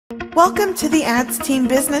Welcome to the Ads Team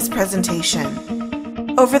Business presentation.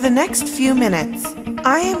 Over the next few minutes,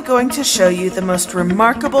 I am going to show you the most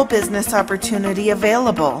remarkable business opportunity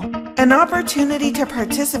available, an opportunity to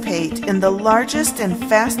participate in the largest and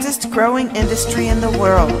fastest growing industry in the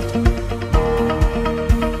world.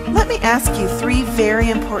 Let me ask you three very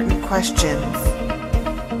important questions.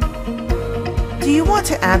 Do you want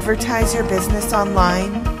to advertise your business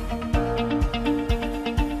online?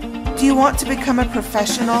 Do you want to become a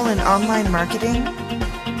professional in online marketing?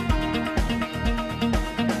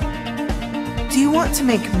 Do you want to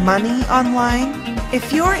make money online?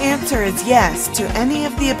 If your answer is yes to any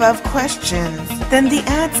of the above questions, then the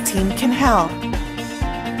Ads Team can help.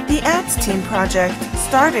 The Ads Team project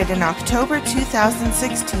started in October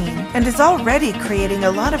 2016 and is already creating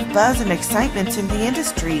a lot of buzz and excitement in the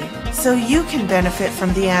industry, so you can benefit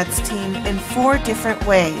from the Ads Team in 4 different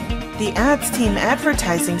ways. The Ads Team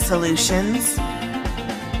Advertising Solutions,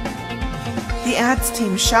 the Ads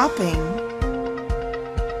Team Shopping,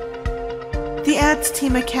 the Ads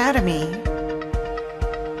Team Academy,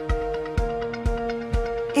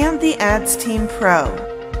 and the Ads Team Pro.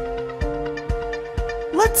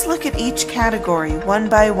 Let's look at each category one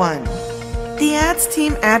by one. The Ads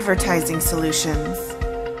Team Advertising Solutions.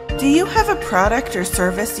 Do you have a product or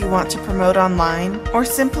service you want to promote online, or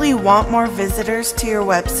simply want more visitors to your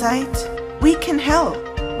website? We can help.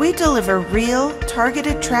 We deliver real,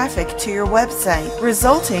 targeted traffic to your website,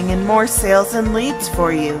 resulting in more sales and leads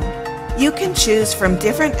for you. You can choose from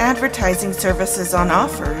different advertising services on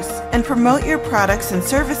offers and promote your products and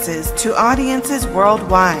services to audiences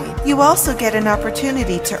worldwide. You also get an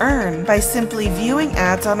opportunity to earn by simply viewing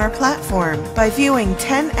ads on our platform. By viewing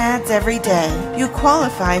 10 ads every day, you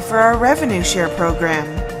qualify for our revenue share program.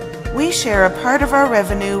 We share a part of our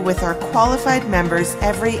revenue with our qualified members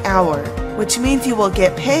every hour, which means you will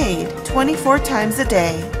get paid 24 times a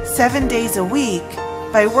day, 7 days a week,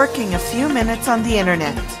 by working a few minutes on the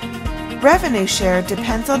internet. Revenue share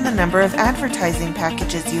depends on the number of advertising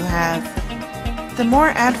packages you have. The more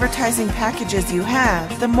advertising packages you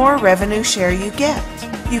have, the more revenue share you get.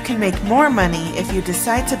 You can make more money if you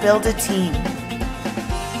decide to build a team.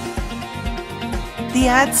 The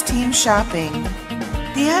Ads Team Shopping.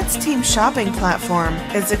 The Ads Team Shopping platform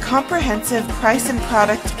is a comprehensive price and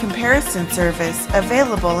product comparison service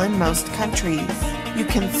available in most countries. You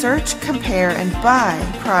can search, compare, and buy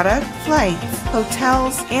product, flights,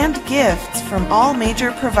 hotels, and gifts from all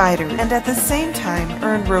major providers, and at the same time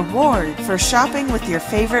earn reward for shopping with your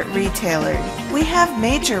favorite retailers. We have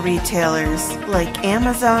major retailers like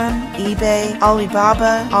Amazon, eBay,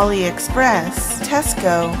 Alibaba, AliExpress,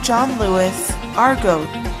 Tesco, John Lewis, Argo,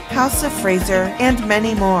 House of Fraser, and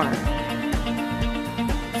many more.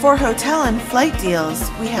 For hotel and flight deals,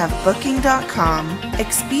 we have Booking.com,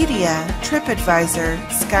 Expedia, TripAdvisor,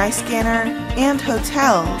 Skyscanner, and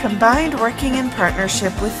Hotel combined, working in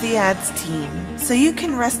partnership with the Ads Team, so you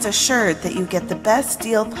can rest assured that you get the best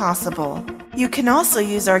deal possible. You can also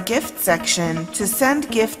use our gift section to send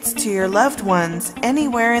gifts to your loved ones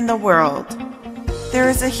anywhere in the world. There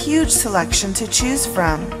is a huge selection to choose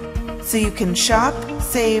from, so you can shop,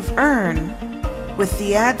 save, earn with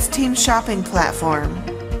the Ads Team Shopping platform.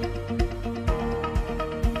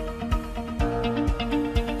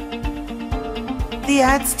 The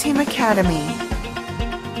Ads Team Academy.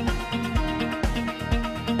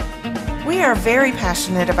 We are very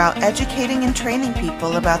passionate about educating and training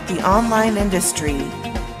people about the online industry.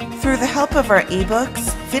 Through the help of our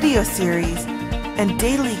ebooks, video series, and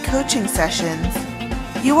daily coaching sessions,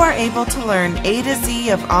 you are able to learn A to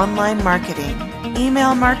Z of online marketing,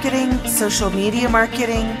 email marketing, social media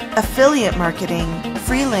marketing, affiliate marketing,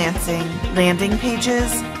 freelancing, landing pages,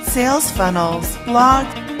 sales funnels,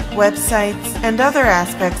 blogs, websites, and other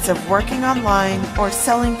aspects of working online or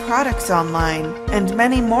selling products online, and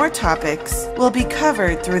many more topics will be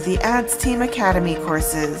covered through the Ads Team Academy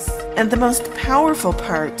courses. And the most powerful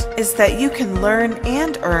part is that you can learn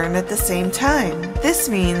and earn at the same time. This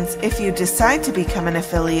means if you decide to become an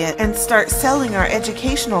affiliate and start selling our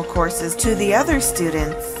educational courses to the other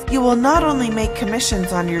students, you will not only make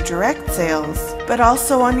commissions on your direct sales, but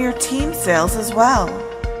also on your team sales as well.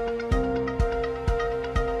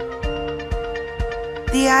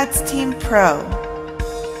 The Ads Team Pro.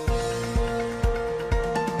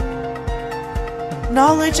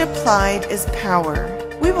 Knowledge applied is power.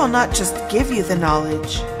 We will not just give you the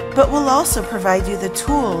knowledge, but will also provide you the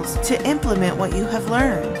tools to implement what you have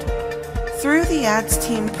learned. Through the Ads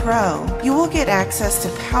Team Pro, you will get access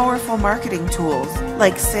to powerful marketing tools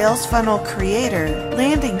like Sales Funnel Creator,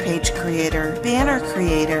 Landing Page Creator, Banner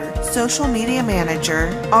Creator, Social Media Manager,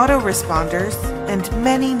 Autoresponders, and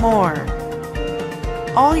many more.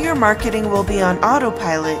 All your marketing will be on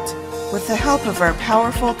autopilot with the help of our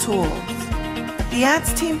powerful tools. The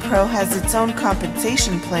Ads Team Pro has its own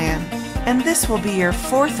compensation plan, and this will be your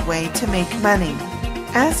fourth way to make money.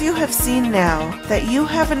 As you have seen now that you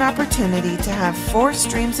have an opportunity to have 4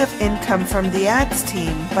 streams of income from the Ads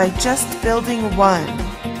Team by just building one.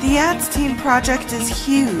 The Ads Team project is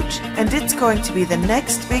huge, and it's going to be the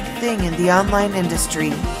next big thing in the online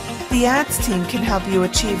industry. The Ads Team can help you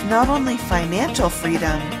achieve not only financial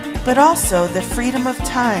freedom, but also the freedom of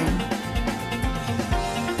time.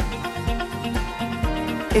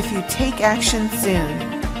 If you take action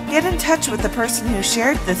soon, get in touch with the person who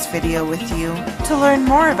shared this video with you to learn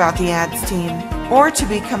more about the Ads Team or to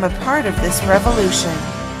become a part of this revolution.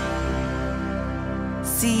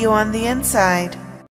 See you on the inside.